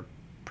 We're there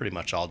pretty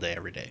much all day,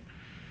 every day.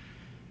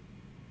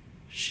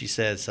 She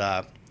says,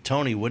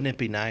 Tony, wouldn't it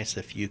be nice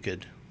if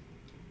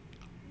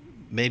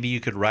maybe you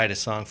could write a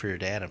song for your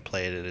dad and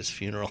play it at his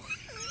funeral?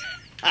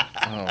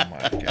 Oh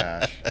my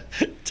gosh.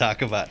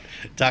 Talk about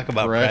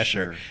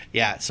pressure.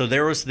 Yeah. So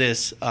there was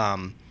this,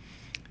 there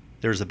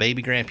was a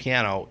baby grand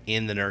piano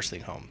in the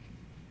nursing home.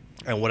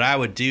 And what I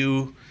would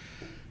do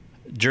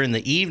during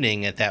the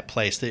evening at that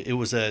place,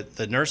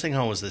 the nursing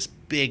home was this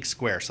big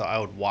square. So I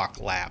would walk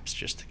laps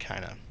just to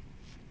kind of,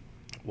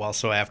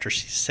 so after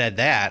she said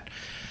that,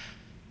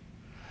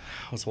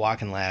 I was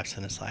walking laps,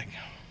 and it's like,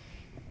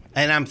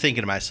 and I'm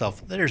thinking to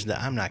myself,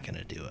 I'm not going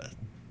to do it.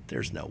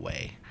 There's no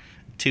way.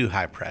 Too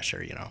high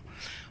pressure,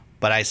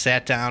 But I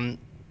sat down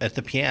at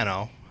the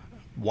piano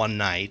one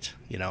night,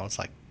 it's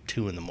like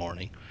 2 a.m.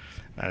 And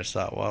I just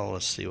thought, well,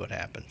 let's see what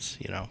happens,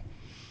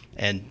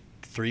 And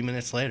 3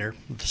 minutes later,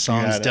 the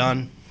song's it.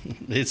 done.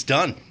 It's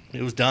done.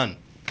 It was done.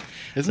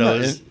 Isn't So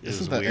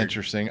isn't that weird.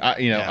 interesting?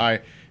 Yeah.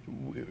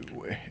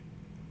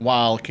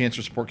 While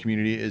cancer support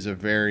community is a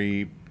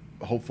very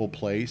hopeful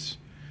place,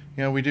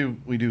 we do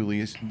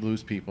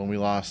lose people, and we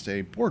lost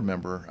a board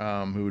member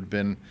who had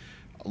been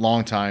a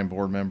longtime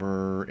board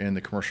member in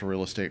the commercial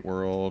real estate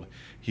world.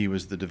 He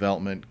was the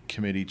development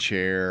committee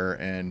chair,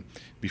 and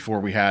before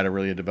we had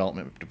a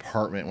development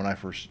department when I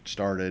first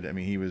started, I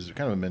mean, he was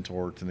kind of a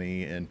mentor to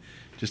me and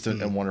just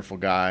a wonderful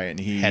guy. And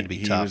he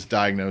tough. was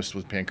diagnosed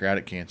with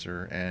pancreatic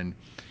cancer, and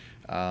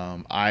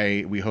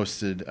we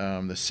hosted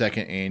the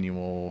second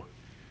annual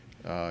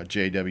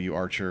J.W.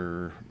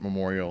 Archer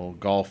Memorial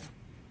Golf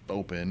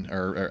Open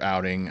or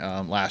outing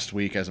last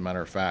week, as a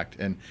matter of fact,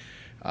 and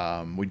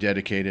we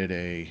dedicated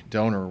a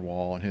donor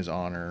wall in his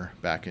honor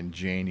back in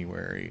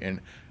January. And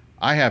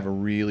I have a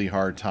really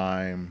hard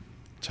time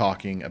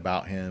talking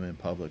about him in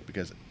public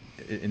because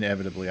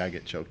inevitably I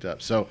get choked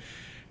up. So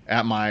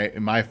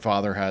my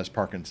father has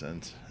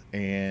Parkinson's,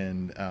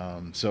 and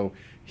so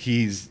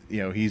he's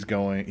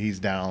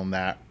down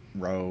that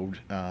road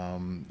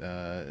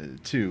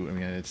too. I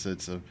mean, it's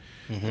a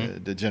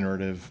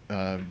degenerative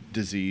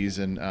disease,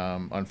 and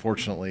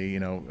unfortunately,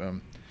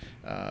 and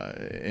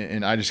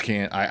I just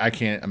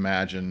can't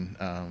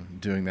imagine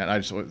doing that.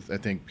 I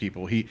think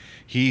people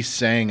he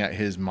sang at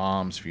his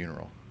mom's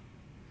funeral.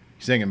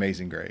 He sang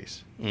Amazing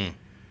Grace, and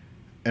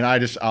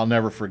I'll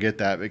never forget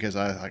that because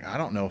I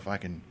don't know if I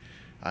can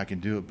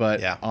do it.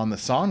 But on the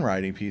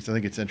songwriting piece, I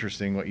think it's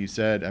interesting what you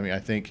said. I mean, I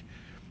think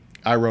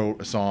I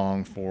wrote a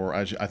song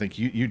I think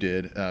you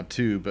did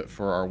too, but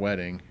for our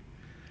wedding.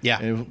 Yeah,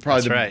 and it was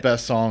probably the right.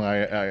 best song I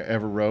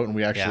ever wrote, and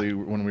we actually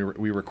when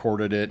we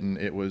recorded it, and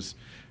it was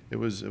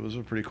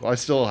a pretty cool. I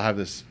still have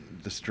this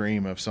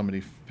dream of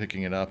somebody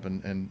picking it up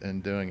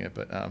and doing it,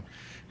 but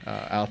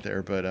out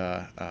there.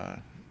 But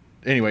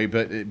anyway,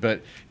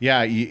 but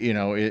yeah,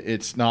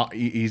 it's not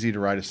easy to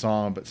write a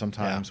song, but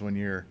sometimes when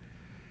you're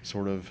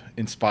sort of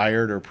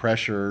inspired or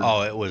pressured.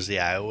 Oh, it was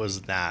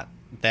not.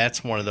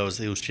 That's one of those.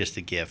 It was just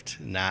a gift,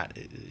 not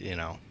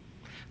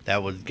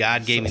That was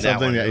God gave me that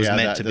one. It was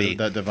meant to be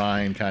that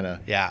divine kind of.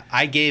 Yeah,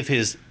 I gave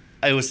his.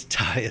 It was.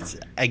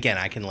 Again,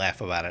 I can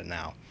laugh about it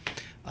now,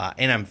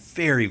 and I'm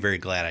very, very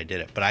glad I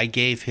did it. But I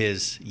gave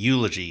his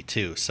eulogy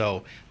too.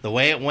 So the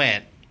way it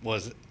went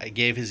was, I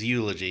gave his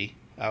eulogy.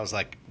 I was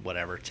like,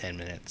 whatever,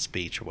 10-minute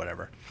speech or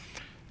whatever,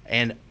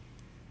 and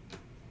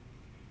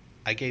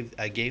I gave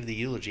the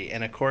eulogy.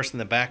 And of course, in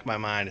the back of my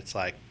mind, it's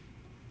like,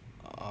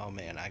 oh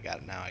man, I got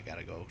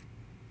to go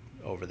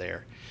over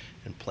there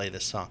and play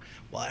this song.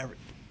 Well,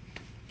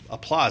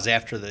 applause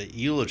after the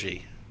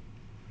eulogy.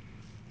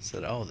 I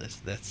said, oh,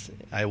 that's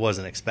I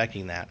wasn't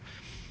expecting that.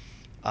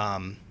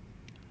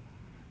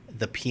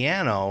 The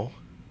piano.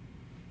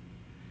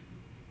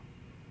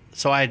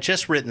 So I had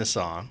just written the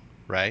song,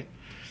 right?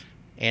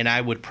 And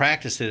I would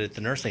practice it at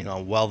the nursing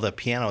home. Well, the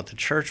piano at the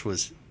church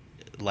was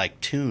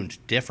like tuned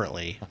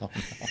differently. Oh,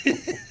 no.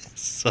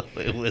 So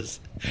it was,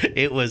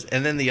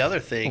 and then the other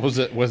thing was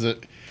it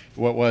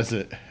what was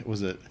it?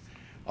 Was it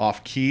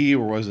off key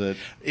or was it?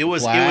 It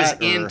was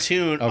in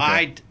tune.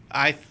 Okay.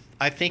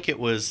 I think it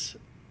was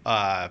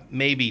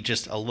maybe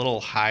just a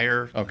little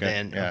higher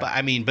than.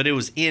 Yeah. But it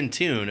was in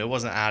tune. It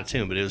wasn't out of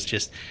tune, but it was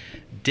just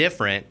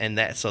different, and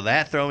that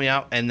threw me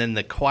out. And then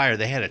the choir,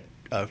 they had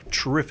a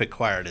terrific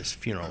choir at his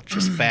funeral,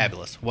 just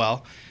fabulous.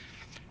 Well,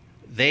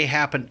 they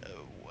happened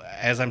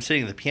as I'm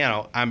sitting at the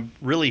piano. I'm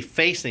really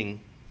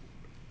facing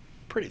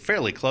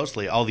fairly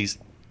closely all these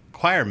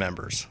choir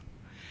members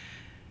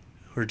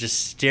who are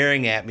just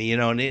staring at me,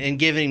 and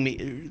giving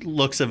me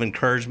looks of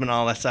encouragement,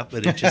 all that stuff.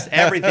 But it just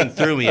everything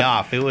threw me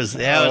off. That was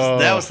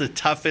the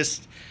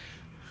toughest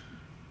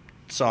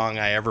song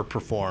I ever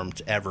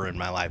performed in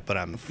my life. But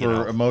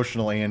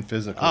emotionally and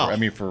physically. Oh,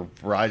 for a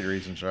variety of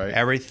reasons, right?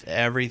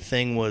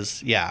 Everything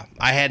was I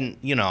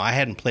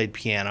hadn't played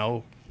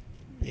piano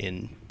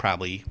in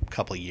probably a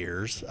couple of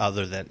years,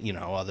 other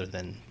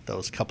than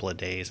those couple of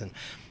days, and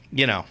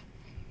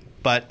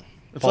but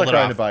it's like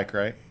riding a bike,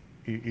 right?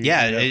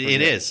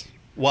 It is.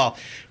 Well,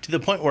 to the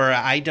point where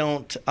I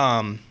don't.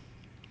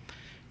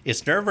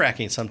 It's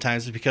nerve-wracking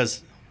sometimes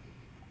because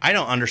I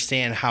don't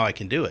understand how I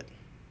can do it.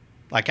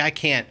 Like, I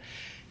can't.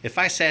 If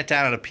I sat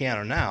down at a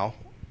piano now,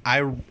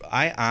 I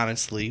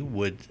honestly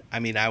would.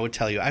 I would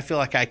tell you, I feel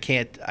like I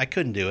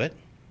couldn't do it.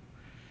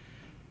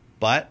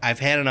 But I've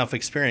had enough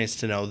experience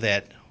to know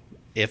that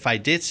if I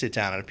did sit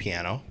down at a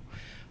piano,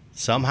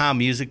 somehow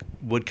music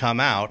would come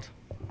out.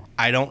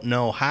 I don't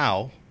know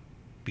how,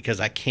 because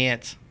I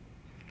can't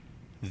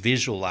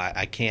visualize.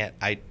 I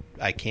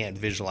can't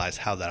visualize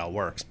how that all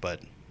works.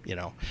 But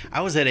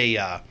I was at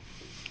an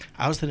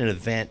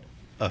event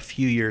a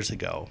few years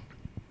ago,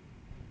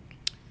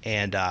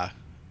 and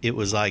it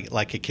was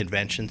like a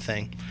convention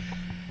thing,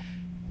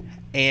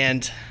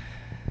 and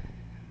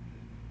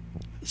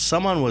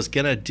someone was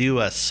gonna do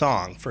a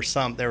song for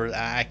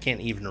I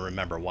can't even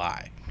remember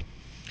why,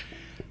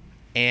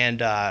 and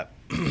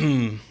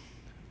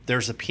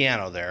there's a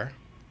piano there,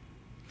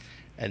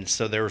 and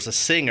so there was a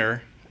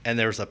singer and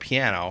there was a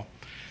piano,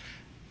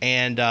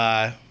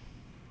 And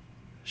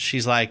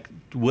she's like,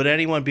 would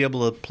anyone be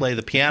able to play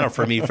the piano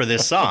for me for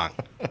this song?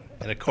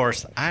 And of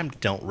course, I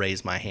don't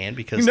raise my hand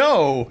because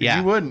No,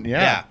 you wouldn't.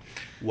 Yeah.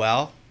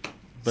 Well,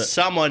 But-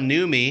 someone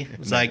knew me. It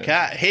was like,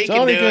 he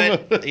can do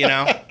it, you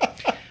know.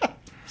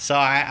 So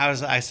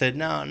I said,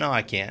 no,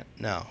 I can't.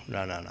 No.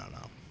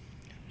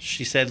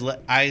 She said,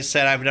 I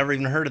said, I've never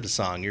even heard of the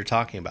song you're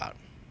talking about.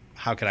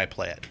 How can I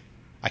play it?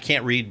 I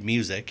can't read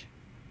music.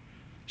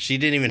 She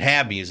didn't even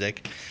have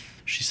music.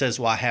 She says,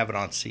 well, I have it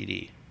on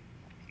CD.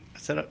 I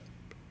said,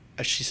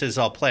 she says,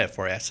 I'll play it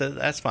for you. I said,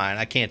 that's fine.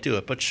 I can't do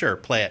it, but sure,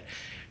 play it.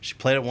 She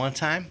played it one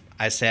time.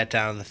 I sat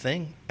down on the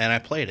thing, and I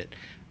played it.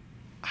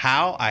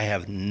 How? I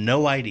have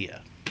no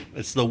idea.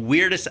 It's the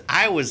weirdest.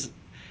 I was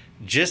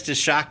just as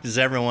shocked as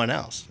everyone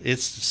else.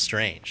 It's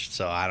strange,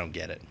 so I don't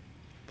get it.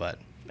 But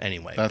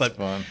anyway. That's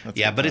fun. That's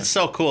yeah, good but fun. it's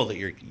so cool that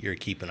you're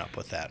keeping up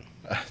with that.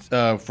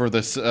 For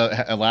this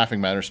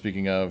Laughing Matter,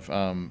 speaking of,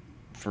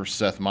 for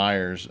Seth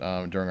Meyers,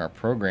 during our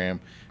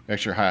program, we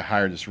actually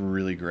hired this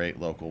really great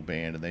local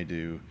band,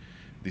 and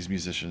these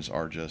musicians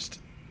are just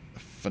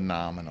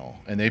phenomenal,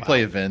 and they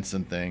play events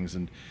and things.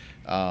 And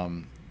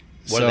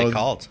what are they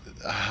called?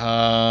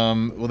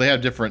 Well, they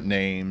have different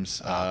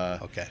names.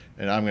 Okay.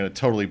 And I'm going to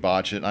totally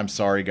botch it. I'm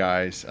sorry,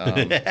 guys.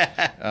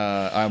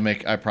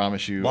 I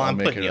promise you. Well, I'll I'm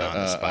make putting it you on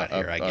the spot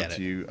here. I get it.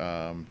 to you.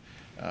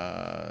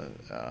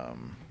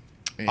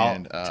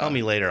 Tell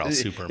me later. I'll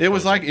superimpose It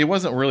was like it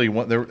wasn't really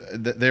one.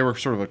 They were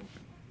sort of a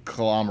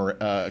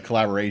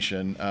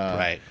collaboration.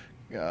 Right.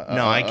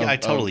 No, I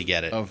totally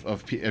get it.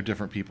 Of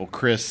different people.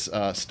 Chris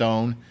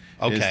Stone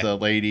is Okay. the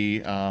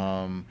lady.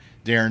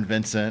 Darren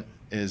Vincent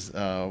is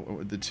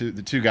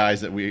the two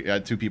guys that we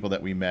two people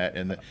that we met,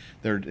 and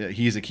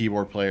he's a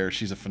keyboard player.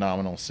 She's a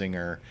phenomenal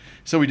singer.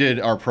 So we did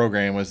our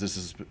program was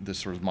this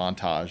sort of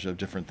montage of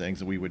different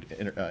things, and we would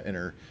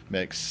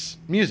intermix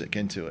music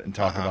into it and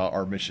talk about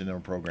our mission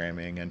and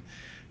programming,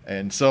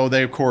 and so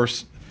they of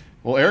course.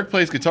 Well, Eric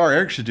plays guitar.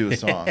 Eric should do a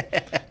song.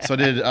 So I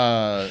did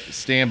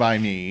 "Stand by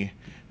Me,"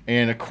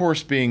 and of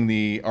course, being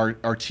the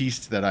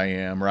artiste that I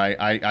am, right?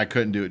 I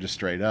couldn't do it just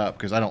straight up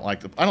because I don't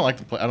like to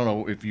play. I don't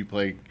know if you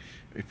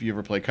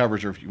ever play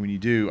covers or when you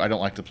do. I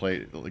don't like to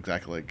play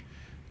exactly like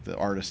the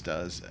artist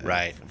does.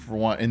 Right. For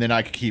one, and then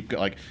I could keep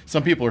like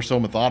some people are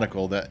so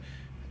methodical that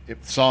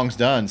if song's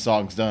done.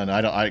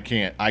 I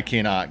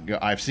cannot go.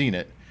 I've seen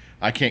it.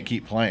 I can't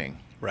keep playing.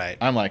 Right.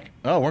 I'm like,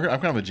 I'm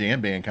kind of a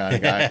jam band kind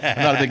of guy.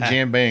 I'm not a big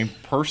jam band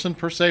person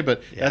per se,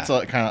 but that's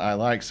what kind of I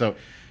like. So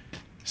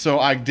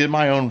I did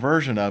my own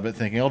version of it,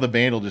 thinking, the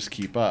band will just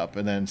keep up.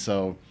 And then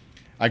so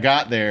I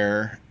got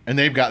there, and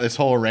they've got this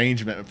whole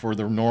arrangement for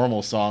the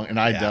normal song, and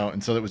I don't.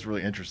 And so it was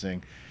really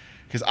interesting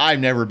because I've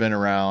never been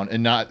around,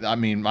 and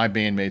my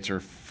bandmates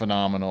are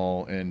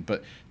phenomenal,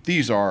 but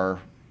these are,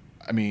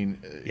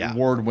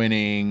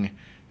 award-winning.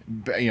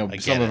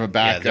 Some of the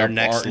backup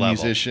art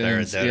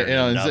musicians.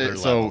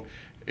 So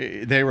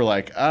they were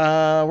like,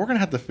 we're gonna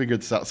have to figure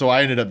this out. So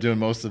I ended up doing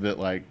most of it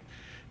like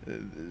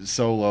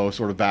solo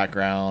sort of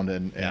background,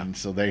 and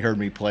so they heard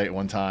me play it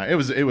one time.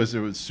 It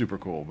was super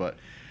cool, but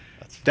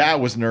that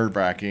was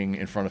nerve-wracking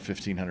in front of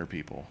 1,500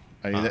 people.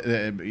 In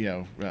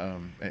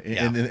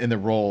the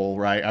role,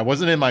 right? I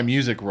wasn't in my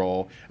music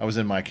role. I was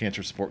in my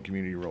cancer support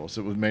community role,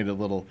 so it was made a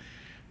little.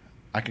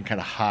 I can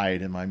kind of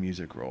hide in my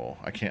music role.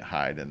 I can't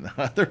hide in the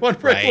other one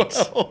very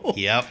well.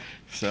 Yep.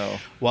 So,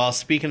 well,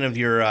 speaking of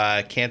your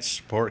cancer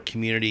support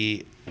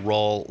community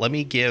role, let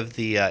me give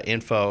the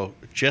info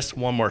just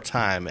one more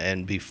time,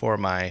 and before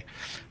my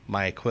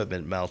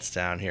equipment melts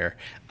down here.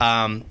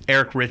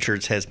 Eric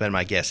Richards has been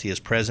my guest. He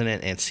is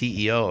president and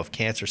CEO of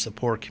Cancer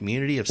Support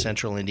Community of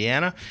Central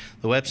Indiana.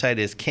 The website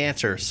is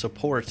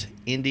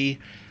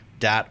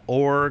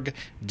cancersupportindy.org.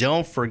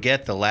 Don't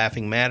forget the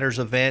Laughing Matters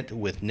event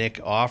with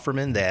Nick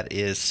Offerman. That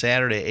is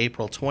Saturday,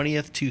 April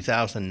 20th,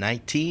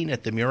 2019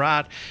 at the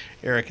Murat.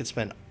 Eric, it's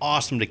been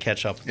awesome to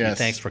catch up with you.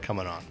 Thanks for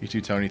coming on. You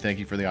too, Tony. Thank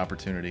you for the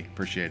opportunity.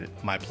 Appreciate it.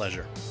 My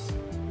pleasure.